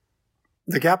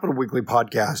The Capital Weekly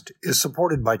podcast is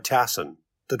supported by TASIN,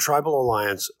 the Tribal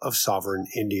Alliance of Sovereign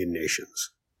Indian Nations.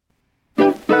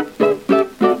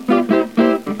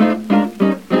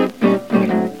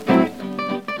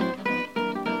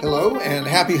 Hello and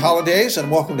happy holidays,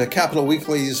 and welcome to Capital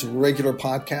Weekly's regular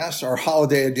podcast, our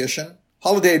holiday edition.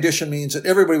 Holiday edition means that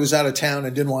everybody was out of town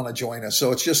and didn't want to join us.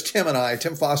 So it's just Tim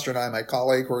Foster and I, my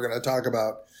colleague. We're going to talk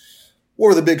about what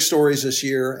were the big stories this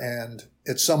year and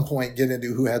at some point get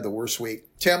into who had the worst week.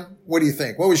 Tim, what do you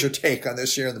think? What was your take on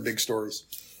this year and the big stories?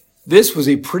 This was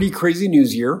a pretty crazy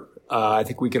news year. I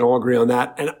think we can all agree on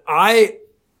that. And I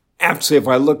have to say, if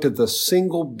I looked at the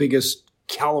single biggest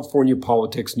California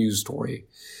politics news story,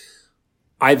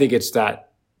 I think it's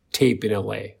that tape in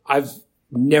LA. I've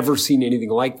never seen anything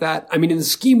like that. I mean, in the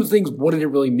scheme of things, what did it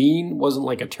really mean? It wasn't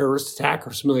like a terrorist attack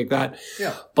or something like that.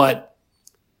 Yeah. But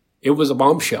it was a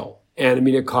bombshell. And I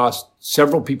mean, it cost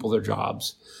several people their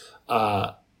jobs.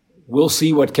 We'll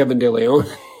see what Kevin De Leon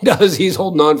does. He's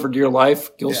holding on for dear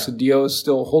life. Gil Cedillo is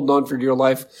still holding on for dear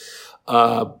life.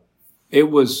 That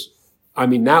was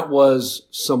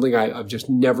something I've just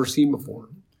never seen before.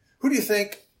 Who do you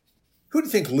think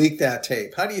leaked that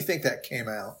tape? How do you think that came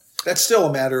out? That's still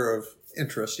a matter of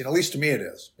interest. At least to me it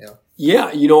is. Yeah.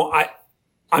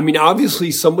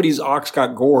 Obviously somebody's ox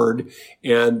got gored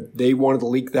and they wanted to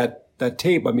leak that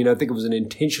tape. I think it was an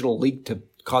intentional leak to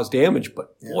cause damage,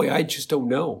 but boy, I just don't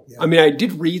know. Yeah. I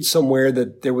did read somewhere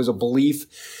that there was a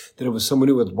belief that it was someone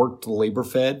who had worked the labor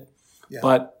Fed,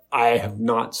 but I have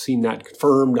not seen that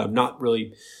confirmed. I'm not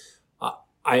really,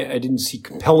 I didn't see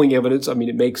compelling evidence.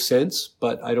 It makes sense,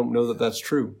 but I don't know that that's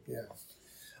true. Yeah.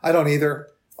 I don't either.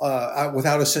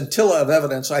 Without a scintilla of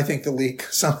evidence, I think the leak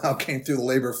somehow came through the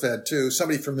labor Fed too.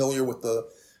 Somebody familiar with the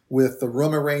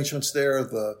room arrangements there,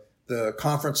 the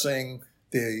conferencing,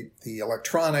 the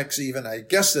electronics even. I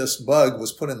guess this bug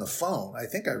was put in the phone. I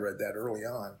think I read that early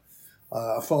on.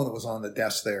 A phone that was on the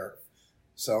desk there.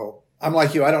 So I'm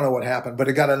like you, I don't know what happened, but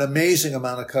it got an amazing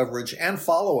amount of coverage and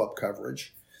follow-up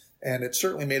coverage. And it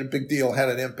certainly made a big deal, had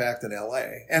an impact in LA.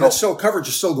 And coverage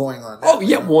is still going on now.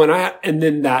 And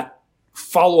then that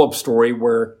follow-up story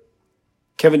where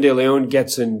Kevin De Leon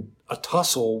gets in a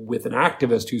tussle with an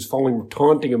activist who's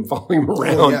taunting him, following him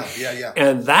around. Yeah.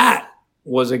 And that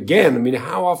was, again,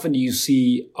 how often do you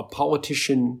see a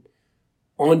politician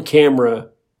on camera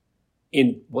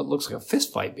in what looks like a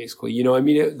fist fight, basically?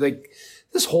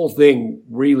 This whole thing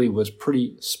really was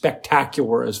pretty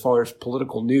spectacular as far as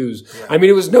political news. Yeah.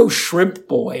 It was no shrimp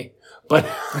boy, but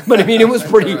it was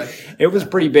pretty, it was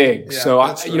pretty big. Yeah, so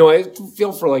I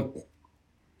feel for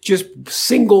just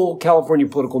single California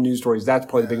political news stories. That's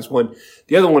probably the biggest one.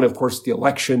 The other one, of course, the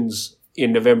elections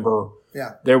in November.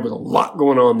 Yeah. There was a lot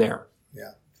going on there.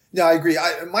 Yeah. Yeah, I agree.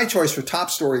 My choice for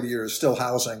top story of the year is still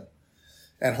housing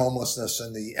and homelessness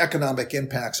and the economic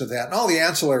impacts of that and all the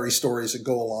ancillary stories that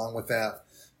go along with that.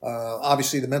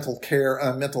 Obviously, the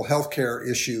mental health care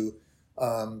issue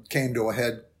came to a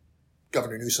head.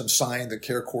 Governor Newsom signed the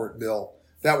Care Court bill.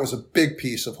 That was a big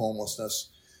piece of homelessness.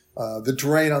 The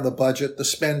drain on the budget, the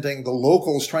spending, the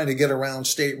locals trying to get around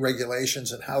state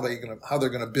regulations and how they're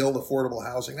going to build affordable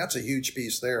housing. That's a huge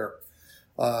piece there.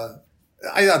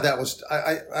 I thought that was,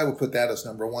 I would put that as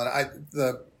number one.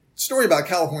 The story about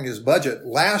California's budget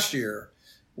last year,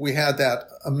 we had that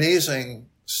amazing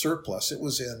surplus. It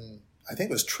was I think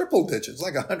it was triple digits,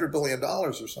 like $100 billion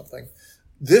or something.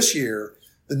 This year,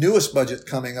 the newest budget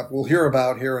coming up, we'll hear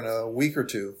about here in a week or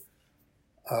two,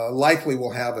 likely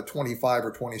will have a $25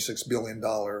 or $26 billion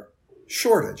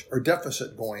shortage or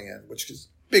deficit going in, which is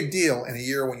a big deal in a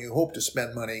year when you hope to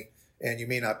spend money and you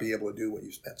may not be able to do what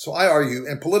you spent. So I argue,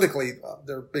 and politically,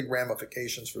 there are big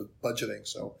ramifications for budgeting.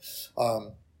 So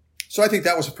I think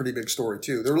that was a pretty big story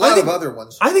too. There were a lot of other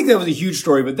ones. I think that was a huge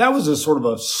story, but that was a sort of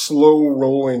a slow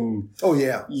rolling. Oh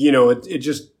yeah.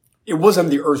 It wasn't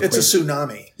the earthquake. It's a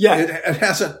tsunami. Yeah. It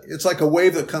hasn't, it's like a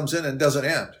wave that comes in and doesn't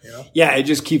end, Yeah, it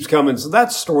just keeps coming. So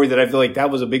that's a story that I feel like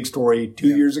that was a big story 2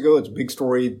 years ago. It's a big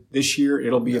story this year.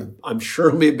 It'll be, I'm sure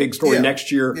it'll be a big story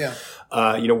next year. Yeah.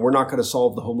 We're not going to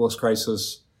solve the homeless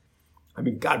crisis.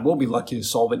 God, we'll be lucky to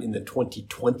solve it in the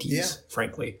 2020s,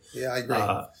 frankly. Yeah, I agree.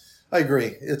 I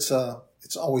agree. It's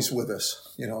always with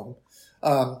us,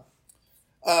 I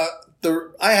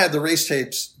had the race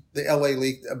tapes. The LA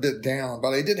leaked a bit down, but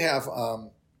I did have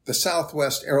the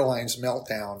Southwest Airlines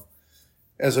meltdown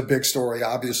as a big story,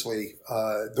 obviously.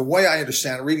 The way I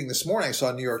understand it, reading this morning, I saw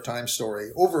a New York Times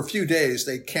story. Over a few days,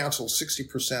 they canceled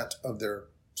 60% of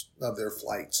their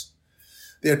flights.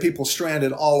 They had people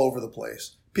stranded all over the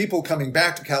place. People coming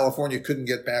back to California couldn't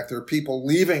get back there. People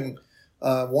leaving,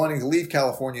 wanting to leave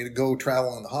California to go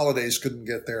travel on the holidays couldn't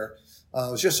get there.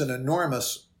 It was just an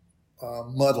enormous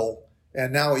muddle.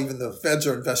 And now even the feds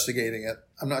are investigating it.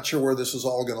 I'm not sure where this is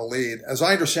all going to lead. As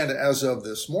I understand it, as of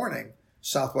this morning,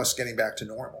 Southwest's getting back to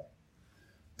normal.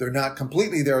 They're not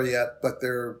completely there yet, but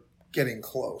they're getting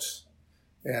close.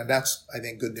 And that's, I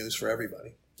think, good news for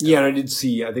everybody. Yeah, and I did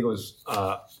see, I think it was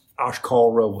Ash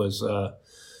Kalra was,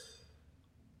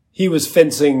 he was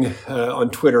fencing on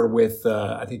Twitter with,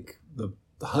 I think,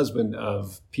 the husband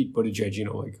of Pete Buttigieg,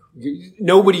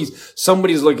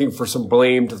 somebody's looking for some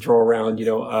blame to throw around,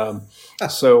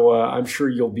 so I'm sure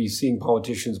you'll be seeing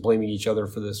politicians blaming each other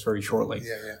for this very shortly.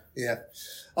 Yeah.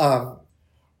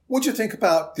 What'd you think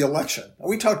about the election?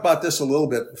 We talked about this a little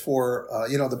bit before,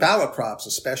 the ballot props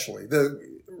especially. The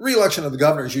re-election of the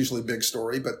governor is usually a big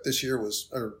story, but this year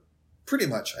was pretty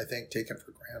much, I think, taken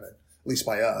for granted, at least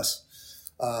by us.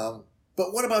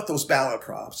 But what about those ballot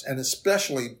props, and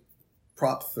especially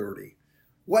Prop 30?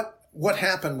 What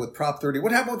happened with Prop 30?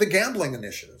 What happened with the gambling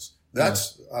initiatives?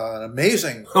 That's an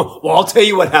amazing. Well, I'll tell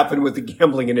you what happened with the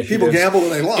gambling initiatives. People gambled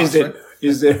and they lost.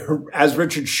 Is that, as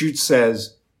Richard Schutz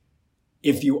says,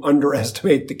 if you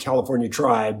underestimate the California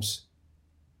tribes,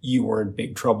 you are in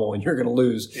big trouble and you're going to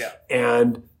lose. Yeah.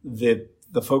 And the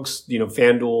folks,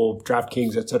 FanDuel,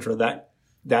 DraftKings, et cetera,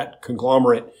 that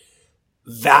conglomerate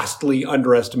vastly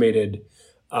underestimated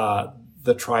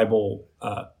the tribal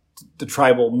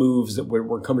moves that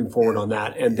were coming forward on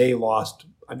that, and they lost.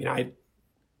 I mean, I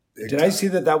see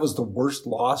that was the worst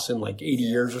loss in like 80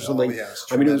 years or something.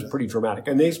 I mean, it was pretty dramatic,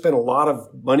 and they spent a lot of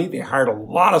money. They hired a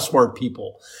lot of smart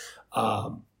people,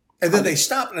 and then they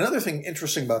stopped. Another thing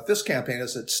interesting about this campaign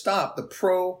is it stopped the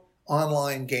pro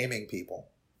online gaming people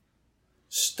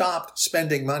stopped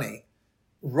spending money.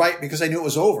 Right, because they knew it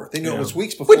was over. They knew it was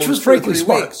weeks before. Which was frankly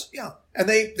smart. Weeks. Yeah. And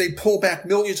they pulled back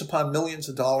millions upon millions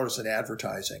of dollars in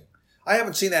advertising. I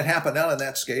haven't seen that happen out on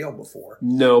that scale before.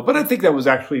 No, but I think that was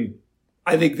actually,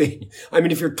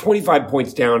 if you're 25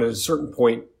 points down at a certain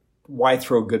point, why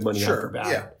throw good money after bad?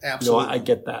 Yeah, absolutely. I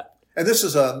get that. And this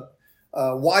is a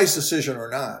wise decision or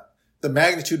not. The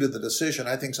magnitude of the decision,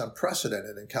 I think, is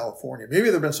unprecedented in California. Maybe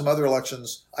there have been some other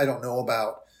elections I don't know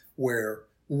about where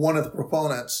one of the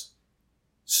proponents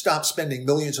stopped spending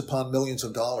millions upon millions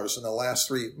of dollars in the last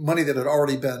three, money that had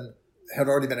already been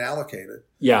allocated.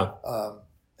 Yeah.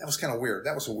 That was kind of weird.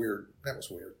 That was weird.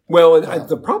 Well,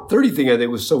 the Prop 30 thing I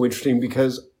think was so interesting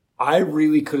because I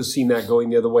really could have seen that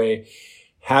going the other way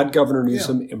had Governor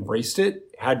Newsom embraced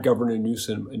it, had Governor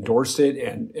Newsom endorsed it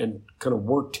and kind of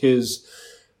worked his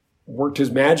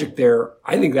magic there.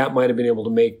 I think that might have been able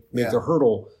to make the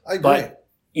hurdle. I agree. But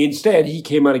instead, he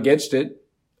came out against it,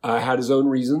 had his own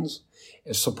reasons.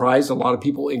 It surprised a lot of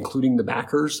people, including the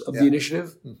backers of the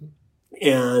initiative. Mm-hmm.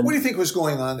 And what do you think was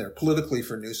going on there politically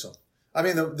for Newsom? I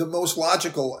mean, the most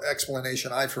logical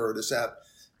explanation I've heard is that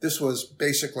this was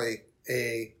basically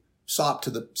a sop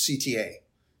to the CTA.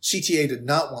 CTA did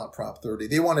not want Prop 30.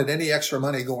 They wanted any extra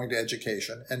money going to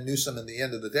education, and Newsom, in the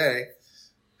end of the day,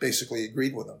 basically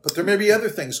agreed with them. But there may be other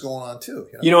things going on too.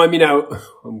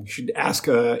 We should ask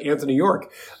Anthony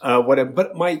York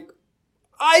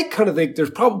I kind of think there's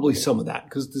probably some of that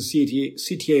because the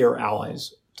CTA are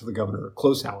allies to the governor,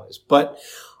 close allies. But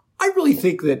I really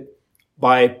think that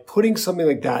by putting something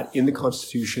like that in the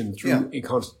Constitution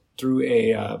through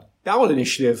a ballot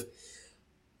initiative,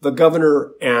 the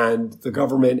governor and the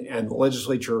government and the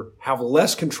legislature have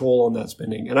less control on that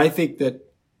spending. And I think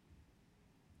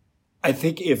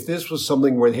if this was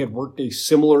something where they had worked a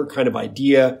similar kind of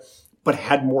idea, but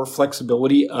had more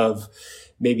flexibility of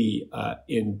maybe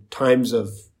in times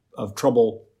of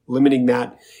trouble limiting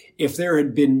that, if it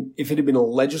had been a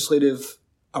legislative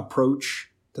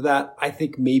approach to that, I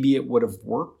think maybe it would have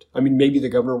worked. I mean, maybe the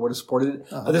governor would have supported it.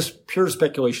 This is pure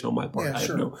speculation on my part. Yeah,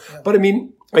 sure. But I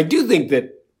mean, I do think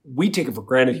that we take it for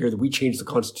granted here that we change the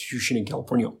Constitution in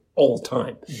California all the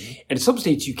time. Mm-hmm. And in some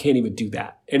states, you can't even do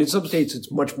that. And in some states,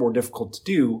 it's much more difficult to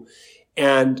do.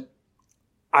 And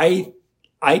I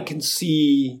can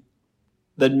see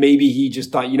that maybe he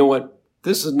just thought, you know what,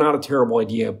 this is not a terrible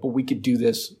idea, but we could do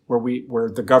this where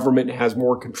the government has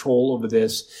more control over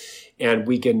this and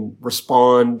we can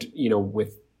respond,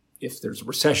 with if there's a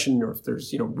recession or if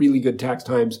there's, really good tax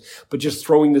times, but just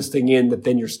throwing this thing in that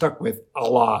then you're stuck with a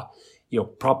la,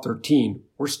 Prop 13.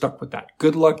 We're stuck with that.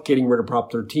 Good luck getting rid of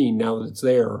Prop 13 now that it's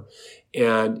there.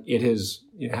 And it has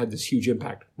had this huge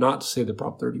impact. Not to say that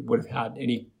Prop 30 would have had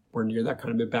anywhere near that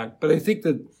kind of impact, but I think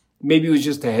that maybe it was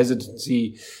just a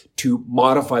hesitancy to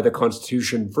modify the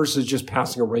Constitution versus just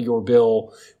passing a regular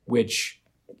bill, which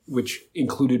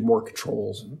included more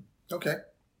controls. Okay.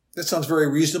 That sounds very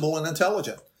reasonable and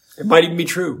intelligent. It might even be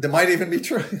true. That might even be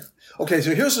true. Okay,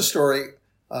 so here's a story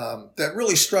that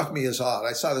really struck me as odd.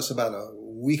 I saw this about a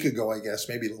week ago, I guess,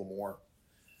 maybe a little more.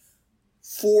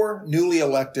 4 newly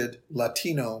elected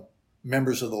Latino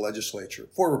members of the legislature,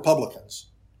 4 Republicans,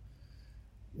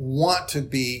 want to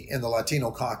be in the Latino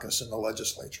caucus in the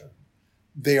legislature.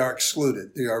 They are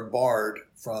excluded. They are barred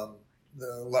from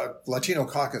the Latino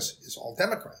caucus is all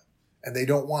Democrat, and they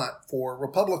don't want 4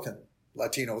 Republican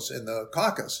Latinos in the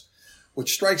caucus,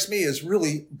 which strikes me as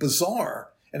really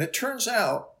bizarre. And it turns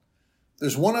out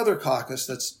there's one other caucus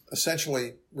that's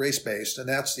essentially race-based, and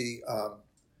that's the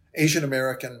Asian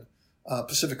American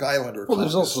Pacific Islander Well,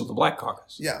 caucus. there's also the Black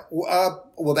Caucus. Yeah,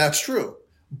 well, that's true.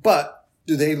 But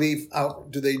do they leave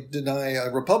out? Do they deny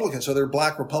Republicans? So there are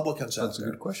Black Republicans out there. That's a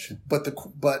good question. But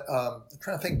I'm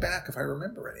trying to think back if I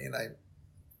remember any, and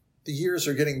the years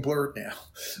are getting blurred now.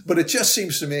 But it just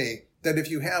seems to me that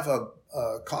if you have a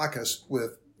caucus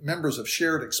with members of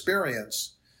shared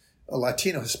experience, a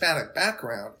Latino Hispanic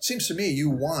background, it seems to me you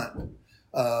want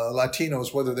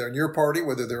Latinos, whether they're in your party,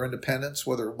 whether they're independents,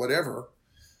 whether whatever,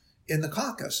 in the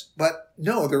caucus. But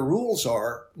no, their rules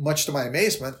are, much to my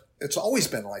amazement, it's always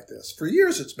been like this. For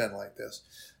years it's been like this.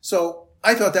 So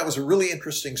I thought that was a really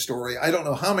interesting story. I don't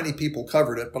know how many people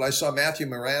covered it, but I saw Matthew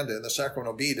Miranda in the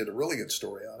Sacramento Bee did a really good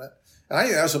story on it. And I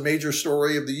think that was a major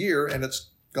story of the year, and it's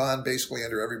gone basically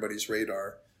under everybody's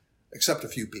radar, except a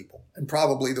few people. And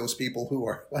probably those people who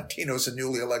are Latinos and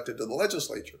newly elected to the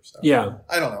legislature. So, Yeah.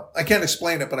 I don't know. I can't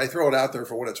explain it, but I throw it out there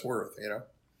for what it's worth,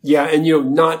 Yeah,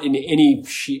 and not in any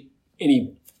shape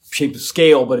of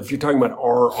scale, but if you're talking about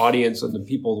our audience and the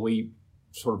people we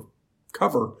sort of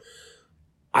cover,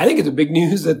 I think it's a big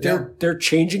news that they're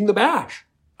changing the bash.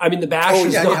 I mean, the bash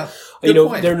is not,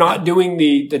 they're not doing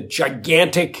the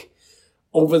gigantic,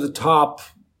 over the top,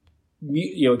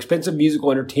 expensive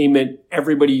musical entertainment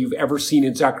everybody you've ever seen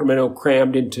in Sacramento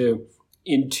crammed into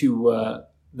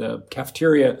the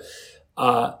cafeteria.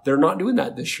 They're not doing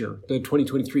that this year. The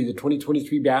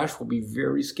 2023 bash will be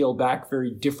very scaled back,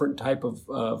 very different type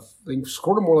of thing,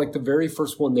 sort of more like the very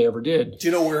first one they ever did. Do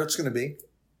you know where it's going to be?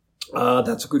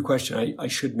 That's a good question. I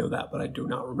should know that, but I do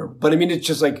not remember. But I mean, it's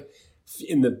just like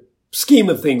in the scheme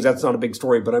of things, that's not a big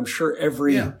story, but I'm sure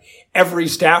every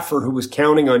staffer who was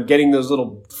counting on getting those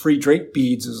little free drink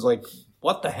beads is like,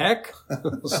 what the heck?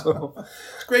 So,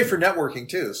 it's great for networking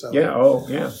too. So yeah. Oh,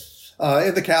 yeah.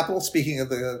 In the Capitol, speaking of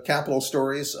the Capitol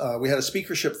stories, we had a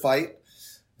speakership fight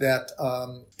that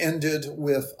ended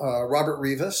with Robert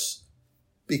Rivas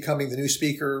becoming the new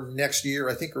speaker next year.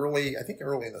 I think early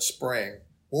in the spring.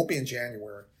 Won't be in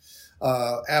January.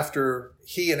 After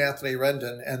he and Anthony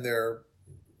Rendon and their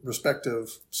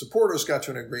respective supporters got to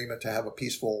an agreement to have a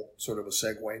peaceful sort of a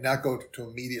segue, not go to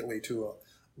immediately to a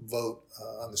vote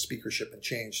on the speakership and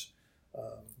change,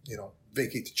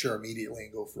 vacate the chair immediately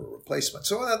and go for a replacement.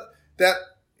 So that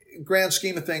grand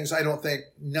scheme of things, I don't think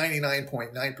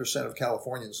 99.9% of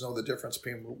Californians know the difference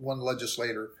between one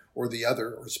legislator or the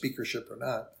other, or speakership or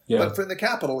not. Yeah. But for the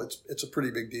Capitol, it's a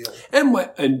pretty big deal.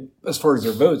 And as far as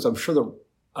their votes, I'm sure the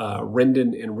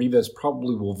Rendon and Rivas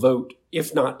probably will vote,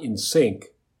 if not in sync,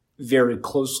 very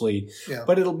closely. Yeah.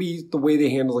 But it'll be the way they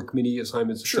handle the committee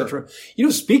assignments, etc.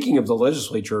 Sure. Speaking of the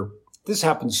legislature, this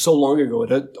happened so long ago,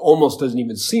 it almost doesn't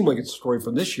even seem like it's a story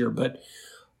from this year, but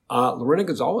Lorena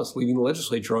Gonzalez leaving the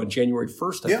legislature on January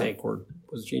 1st, I think, or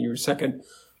was it January 2nd?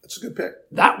 That's a good pick.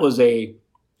 That was a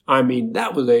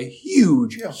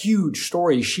huge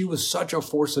story. She was such a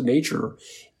force of nature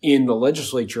in the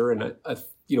legislature. And,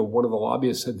 one of the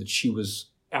lobbyists said that she was,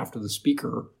 after the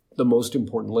speaker, the most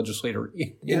important legislator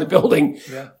in the building.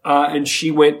 Yeah. And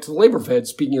she went to the Labor Fed,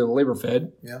 speaking of the Labor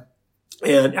Fed. Yeah.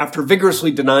 And after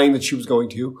vigorously denying that she was going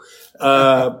to,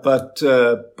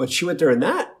 but she went there, and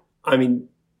that,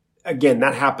 again,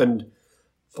 that happened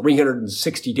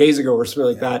 360 days ago or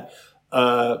something like that.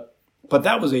 But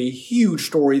that was a huge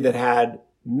story that had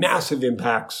massive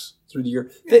impacts through the year.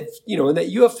 That, and that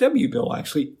UFW bill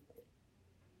actually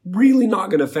really not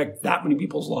going to affect that many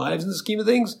people's lives in the scheme of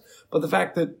things. But the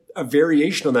fact that a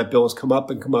variation on that bill has come up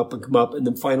and come up and come up and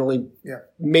then finally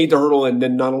made the hurdle and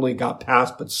then not only got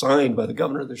passed but signed by the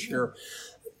governor this year.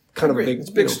 Kind of a big, it's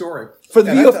a big story. For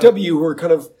the VFW, who were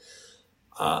kind of,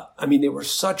 they were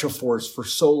such a force for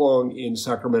so long in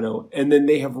Sacramento, and then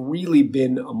they have really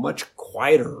been a much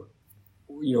quieter,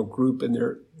 group, and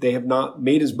they have not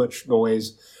made as much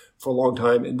noise for a long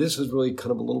time, and this is really kind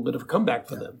of a little bit of a comeback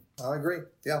for them. I agree.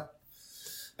 Yeah.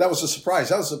 That was a surprise.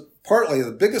 That was partly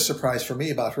the biggest surprise for me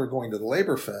about her going to the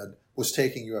Labor Fed was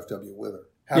taking UFW with her.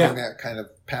 Having that kind of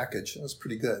package. It was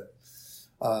pretty good.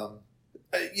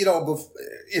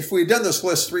 If we had done this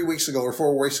list 3 weeks ago or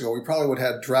 4 weeks ago, we probably would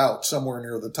have had drought somewhere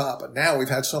near the top. But now we've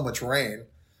had so much rain.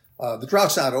 The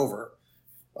drought's not over.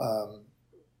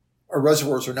 our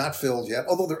reservoirs are not filled yet,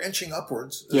 although they're inching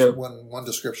upwards, is one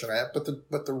description I have.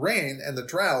 But the rain and the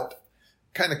drought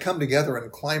kind of come together,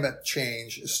 and climate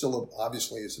change is still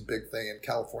obviously is a big thing, and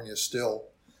California is still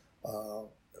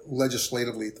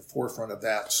legislatively at the forefront of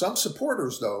that. Some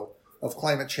supporters, though, of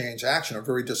climate change action are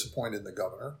very disappointed in the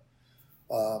governor.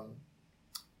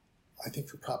 I think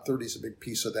for Prop 30 is a big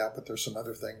piece of that, but there's some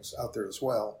other things out there as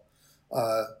well.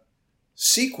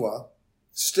 CEQA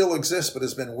still exists, but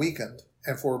has been weakened.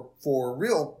 And for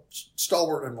real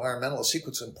stalwart environmentalists,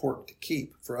 CEQA's important to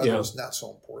keep. For others, not so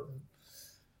important.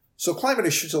 So climate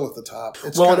is still at the top.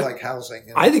 It's kind of like housing.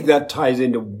 You know? I think that ties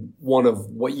into one of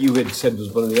what you had said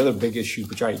was one of the other big issues,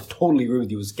 which I totally agree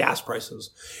with you, was gas prices,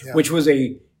 which was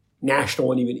a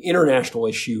national and even international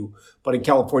issue. But in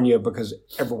California, because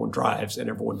everyone drives and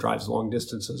everyone drives long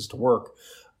distances to work,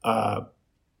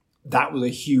 that was a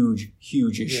huge,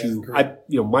 huge issue.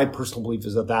 My personal belief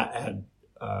is that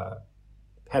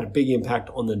had a big impact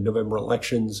on the November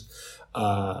elections.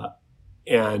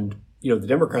 And the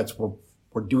Democrats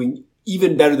were doing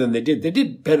even better than they did. They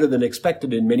did better than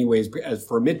expected in many ways as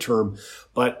for a midterm.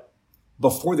 But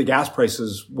before the gas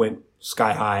prices went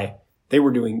sky high, they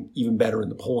were doing even better in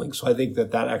the polling. So I think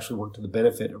that actually worked to the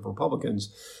benefit of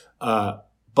Republicans.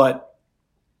 But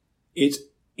it's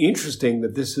interesting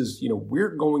that this is,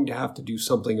 we're going to have to do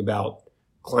something about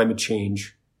climate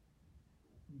change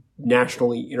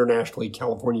nationally, internationally.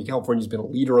 California's been a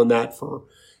leader on that for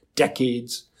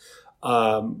decades.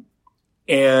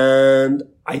 And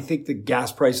I think the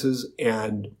gas prices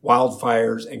and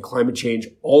wildfires and climate change,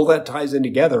 all that ties in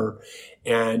together.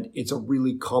 And it's a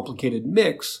really complicated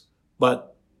mix,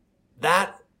 but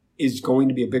that is going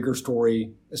to be a bigger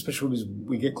story, especially as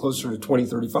we get closer to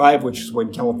 2035, which is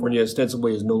when California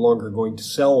ostensibly is no longer going to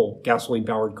sell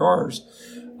gasoline-powered cars.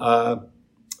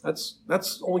 That's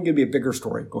only going to be a bigger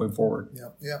story going forward.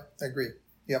 Yeah, I agree.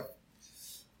 Yep.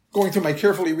 Going through my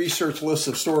carefully researched list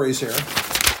of stories here.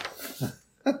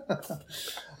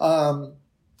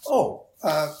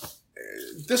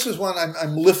 This is one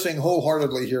I'm lifting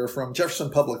wholeheartedly here from Jefferson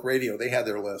Public Radio. They had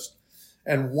their list.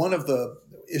 And one of the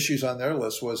issues on their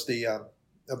list was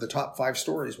of the top 5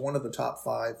 stories, one of the top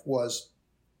 5 was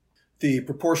the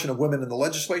proportion of women in the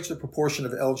legislature, the proportion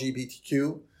of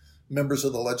LGBTQ members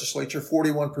of the legislature.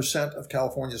 41% of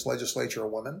California's legislature are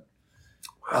women,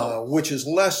 which is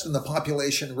less than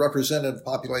the representative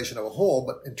population of a whole,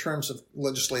 but in terms of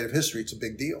legislative history, it's a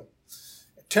big deal.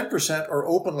 10% are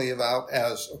openly avowed,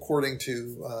 as according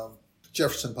to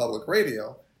Jefferson Public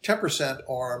Radio, 10%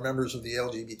 are members of the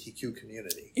LGBTQ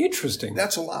community. Interesting.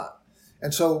 That's a lot.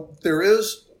 And so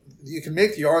you can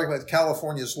make the argument that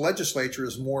California's legislature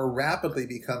is more rapidly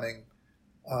becoming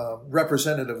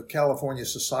representative of California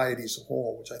society as a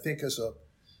whole, which I think is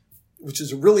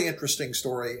a really interesting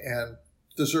story and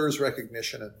deserves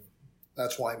recognition. And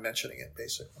that's why I'm mentioning it,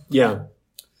 basically. Yeah.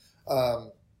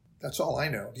 That's all I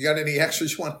know. You got any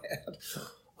extras you want to add?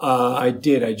 I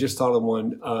did. I just thought of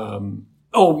one.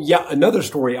 Another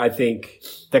story I think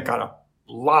that got a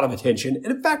lot of attention. And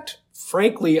in fact,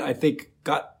 frankly, I think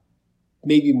got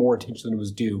maybe more attention than it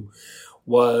was due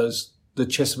was the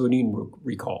Chesa Boudin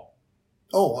recall.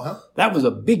 That was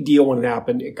a big deal when it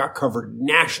happened. It got covered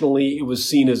nationally. It was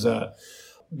seen as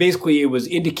basically it was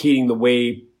indicating the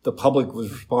way the public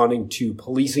was responding to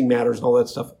policing matters and all that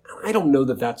stuff. I don't know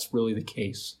that that's really the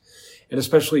case. And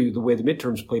especially the way the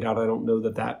midterms played out, I don't know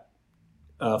that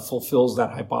fulfills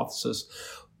that hypothesis.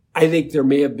 I think there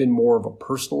may have been more of a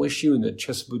personal issue in that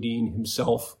Chesa Boudin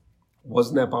himself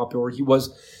wasn't that popular. He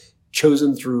was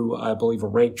chosen through, I believe, a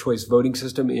ranked choice voting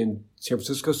system in San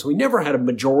Francisco. So he never had a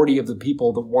majority of the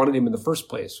people that wanted him in the first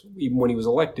place, even when he was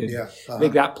elected. I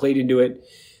think that played into it.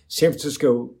 San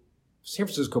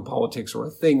Francisco politics are a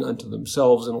thing unto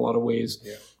themselves in a lot of ways.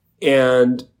 Yeah.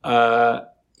 And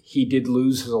he did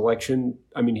lose his election.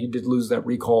 I mean, he did lose that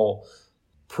recall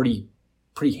pretty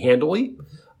handily.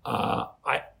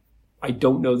 I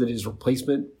don't know that his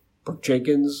replacement, Brooke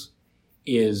Jenkins,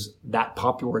 is that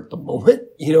popular at the moment.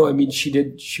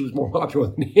 She was more popular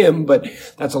than him, but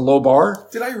that's a low bar.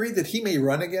 Did I read that he may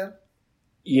run again?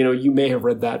 You may have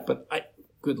read that, but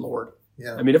good Lord.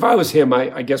 Yeah. I mean, if I was him,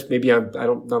 I guess maybe I'm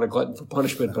not a glutton for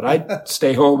punishment, but I'd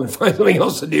stay home and find something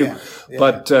else to do. Yeah.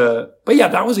 But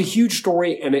that was a huge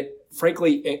story. And I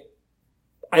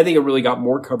think it really got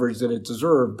more coverage than it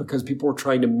deserved because people were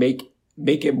trying to make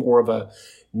it more of a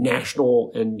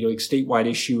national and statewide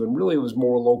issue. And really it was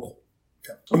more local.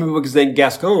 Yeah. I mean, because then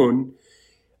Gascon,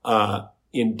 down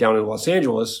in Los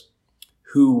Angeles,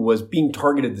 who was being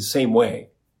targeted the same way,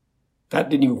 that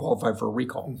didn't even qualify for a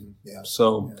recall. Mm-hmm. Yeah.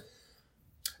 So. Yeah.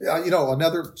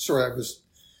 Another story I was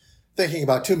thinking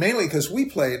about too, mainly because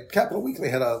Capital Weekly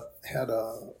had a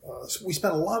we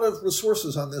spent a lot of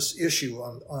resources on this issue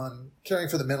on caring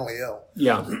for the mentally ill.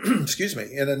 Yeah. Excuse me,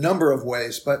 in a number of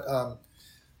ways. But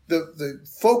the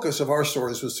focus of our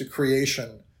stories was the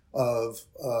creation of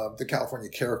the California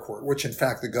Care Court, which in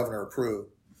fact the governor approved,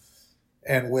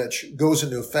 and which goes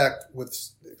into effect with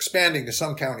expanding to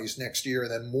some counties next year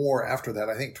and then more after that,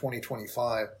 I think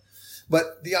 2025.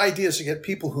 But the idea is to get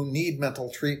people who need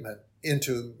mental treatment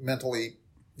into mental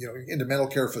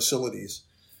care facilities,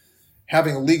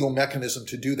 having a legal mechanism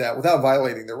to do that without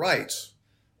violating their rights,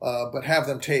 but have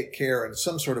them take care in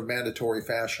some sort of mandatory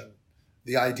fashion.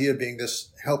 The idea being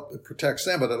this it protects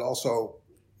them, but it also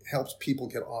helps people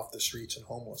get off the streets and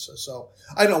homelessness. So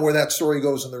I don't know where that story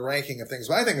goes in the ranking of things,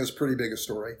 but I think it's pretty big a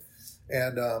story.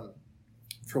 And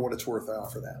for what it's worth, I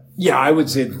offer that. Yeah, I would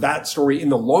say that story in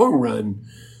the long run,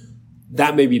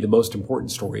 that may be the most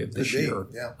important story of this year.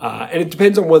 Yeah. And it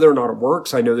depends on whether or not it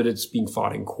works. I know that it's being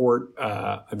fought in court.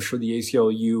 I'm sure the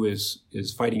ACLU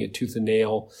is fighting it tooth and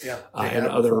nail, and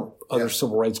other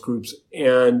civil rights groups.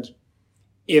 And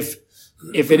if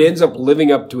it ends up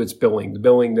living up to its billing, the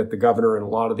billing that the governor and a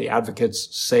lot of the advocates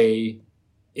say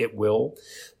it will,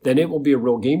 then it will be a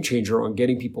real game changer on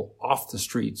getting people off the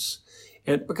streets.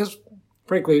 And because,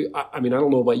 frankly, I mean, I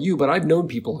don't know about you, but I've known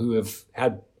people who have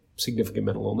had significant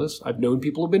mental illness. I've known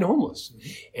people who've been homeless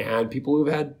and people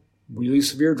who've had really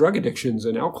severe drug addictions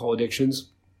and alcohol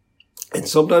addictions. And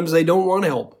sometimes they don't want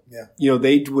help. Yeah.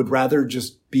 They would rather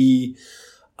just be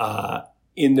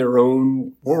in their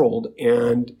own world.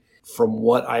 And from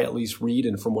what I at least read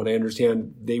and from what I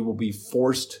understand, they will be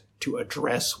forced to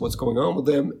address what's going on with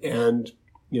them, and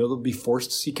they'll be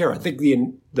forced to seek care. I think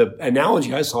the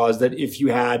analogy I saw is that if you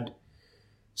had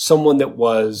someone that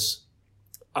was,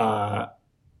 had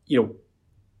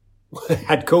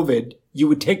COVID, you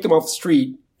would take them off the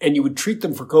street and you would treat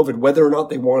them for COVID whether or not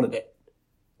they wanted it.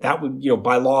 That would,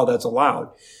 by law, that's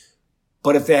allowed.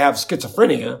 But if they have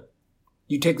schizophrenia,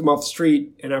 you take them off the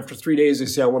street, and after 3 days they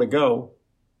say, I want to go.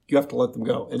 You have to let them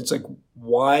go. And it's like,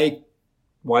 why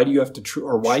do you have to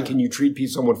why can you treat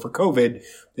someone for COVID?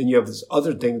 Then you have this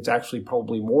other thing that's actually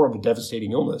probably more of a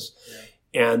devastating illness,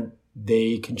 and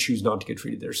they can choose not to get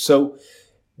treated there. So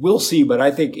we'll see. But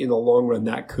I think in the long run,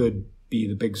 that could be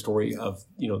the big story of,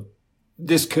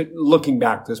 looking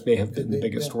back, this may have been the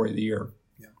biggest story of the year.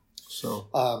 Yeah. So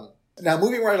now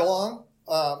moving right along,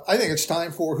 I think it's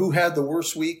time for who had the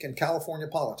worst week in California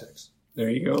politics. There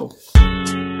you go.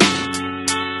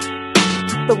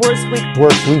 The worst week.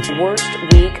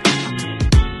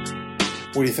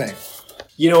 What do you think?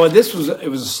 And it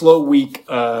was a slow week.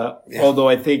 Although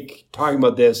I think talking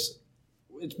about this,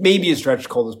 it may be a stretch to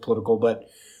call this political, but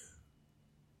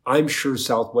I'm sure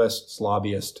Southwest's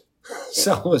lobbyist,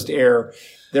 Southwest Air,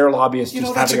 their lobbyist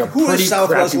is having a pretty who is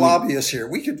Southwest crappy lobbyist here?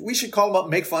 We should call them up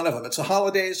and make fun of them. It's the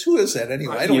holidays. Who is that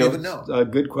anyway? I don't even know. A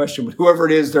good question, but whoever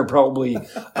it is, they're probably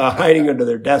hiding under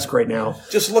their desk right now.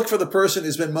 Just look for the person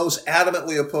who's been most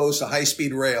adamantly opposed to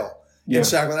high-speed rail in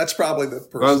Sacramento. That's probably the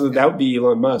person. That would be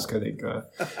Elon Musk, I think.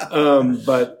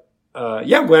 But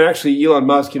when actually Elon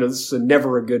Musk, this is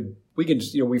never a good. We can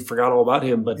just we forgot all about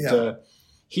him, but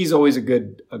he's always a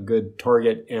good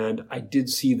target. And I did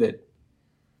see that.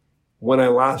 When I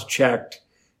last checked,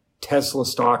 Tesla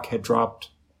stock had dropped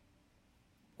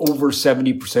over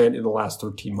 70% in the last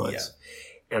 13 months.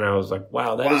 Yeah. And I was like,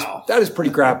 wow, that is pretty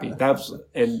crappy. But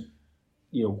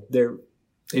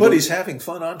he's having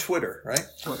fun on Twitter, right?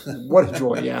 What a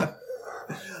joy, yeah.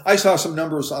 I saw some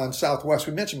numbers on Southwest.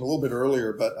 We mentioned a little bit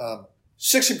earlier, but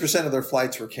 60% of their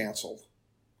flights were canceled.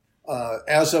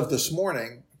 As of this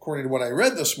morning, according to what I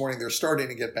read this morning, they're starting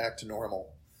to get back to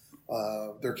normal.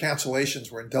 Their cancellations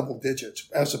were in double digits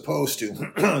as opposed to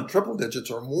triple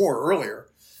digits or more earlier.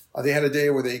 They had a day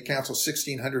where they canceled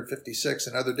 1,656,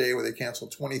 another day where they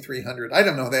canceled 2,300. I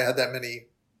don't know they had that many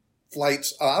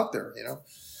flights out there,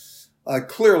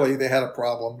 Clearly they had a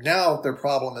problem. Now their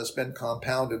problem has been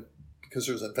compounded because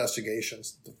there's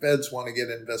investigations. The feds want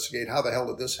to investigate how the hell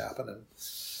did this happen, and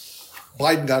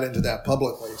Biden got into that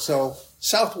publicly. So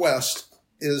Southwest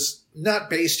is not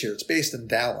based here. It's based in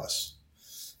Dallas.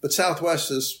 But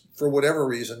Southwest is, for whatever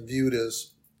reason, viewed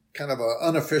as kind of an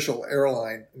unofficial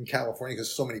airline in California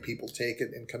because so many people take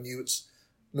it in commutes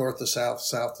north to south,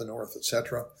 south to north,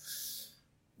 etc.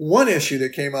 One issue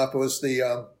that came up was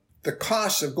the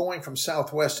cost of going from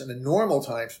Southwest in the normal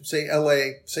times, from say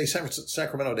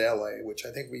Sacramento to LA, which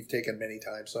I think we've taken many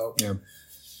times. So,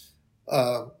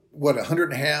 $150,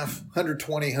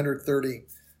 $120,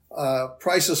 $130.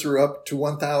 Prices are up to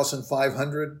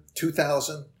 $1,500,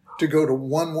 $2,000. To go to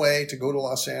one way, to go to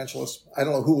Los Angeles. I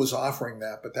don't know who was offering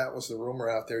that, but that was the rumor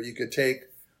out there. You could take,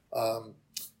 the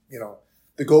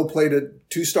the gold-plated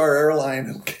 2-star airline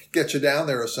will get you down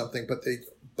there or something,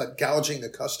 but gouging the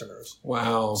customers.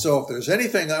 Wow. So if there's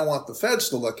anything I want the feds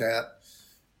to look at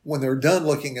when they're done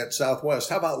looking at Southwest,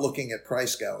 how about looking at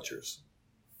price gougers?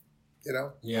 You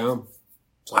know? Yeah.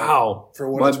 So, wow. For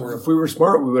what it's worth. If we were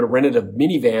smart, we would have rented a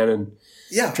minivan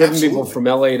and driven people from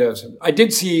LA to. I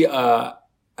did see, I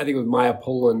think it was Maya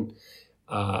Poland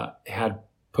had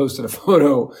posted a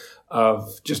photo of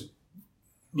just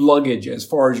luggage as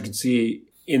far as you could see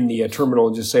in the terminal,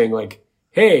 and just saying like,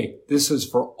 hey, this is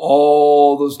for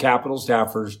all those Capitol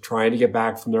staffers trying to get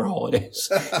back from their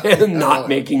holidays and not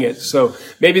making it. So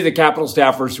maybe the Capitol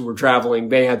staffers who were traveling,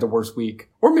 they had the worst week,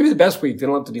 or maybe the best week. They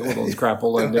don't have to deal with all this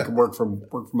crapola and they can work from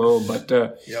home. But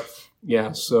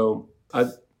yeah, so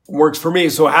works for me.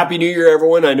 So Happy New Year,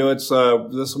 everyone. I know it's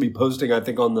this will be posting, I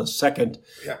think, on the 2nd.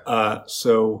 Yeah.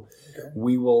 So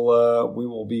we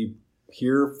will be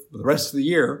here for the rest of the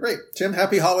year. Great. Tim,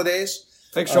 happy holidays.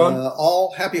 Thanks, Sean.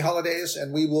 All happy holidays,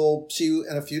 and we will see you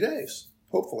in a few days,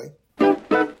 hopefully.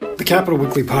 The Capital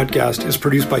Weekly podcast is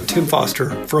produced by Tim Foster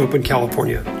for Open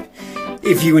California.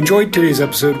 If you enjoyed today's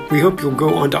episode, we hope you'll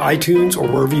go onto iTunes or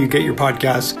wherever you get your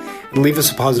podcasts and leave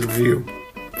us a positive review.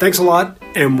 Thanks a lot,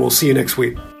 and we'll see you next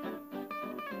week.